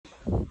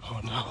Oh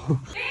no.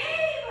 Babe!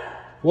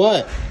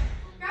 What?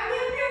 Grab me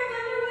a pair of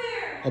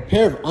underwear. A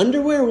pair of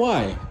underwear?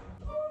 Why?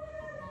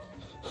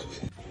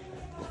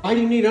 Why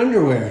do you need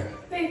underwear?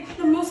 Babe,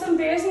 the most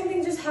embarrassing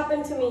thing just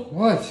happened to me.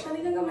 What? I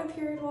think I got my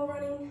period while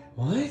running.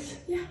 What?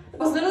 Yeah. I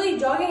was literally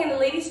jogging and the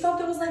lady stopped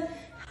and was like,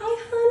 hi,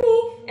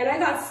 honey. And I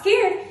got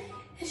scared.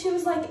 And she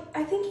was like,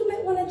 I think you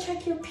might want to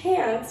check your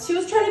pants. She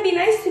was trying to be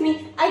nice to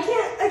me. I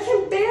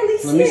can barely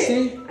see it. Let me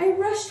see. I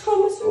rushed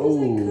home as soon as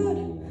I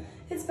could.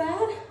 It's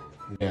bad.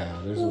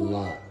 Yeah, there's a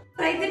lot.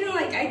 I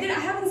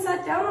haven't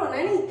sat down on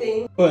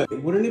anything. But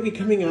wouldn't it be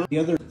coming out the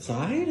other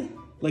side?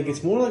 Like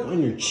it's more like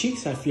on your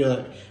cheeks, I feel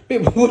like.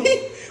 Babe,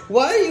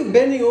 why are you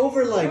bending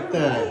over like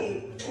that?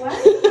 Why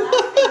are you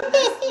laughing?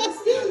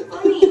 That's even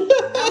funny.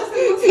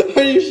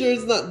 Are you sure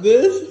it's not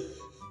this?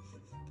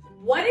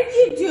 What did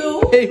you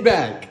do?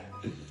 Payback.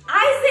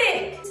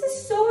 Isaac! This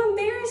is so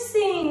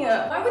embarrassing.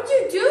 Why would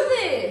you do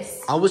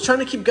this? I was trying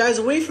to keep guys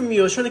away from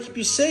you. I was trying to keep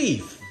you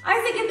safe.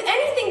 Isaac, if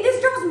anything, this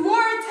draws more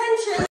attention.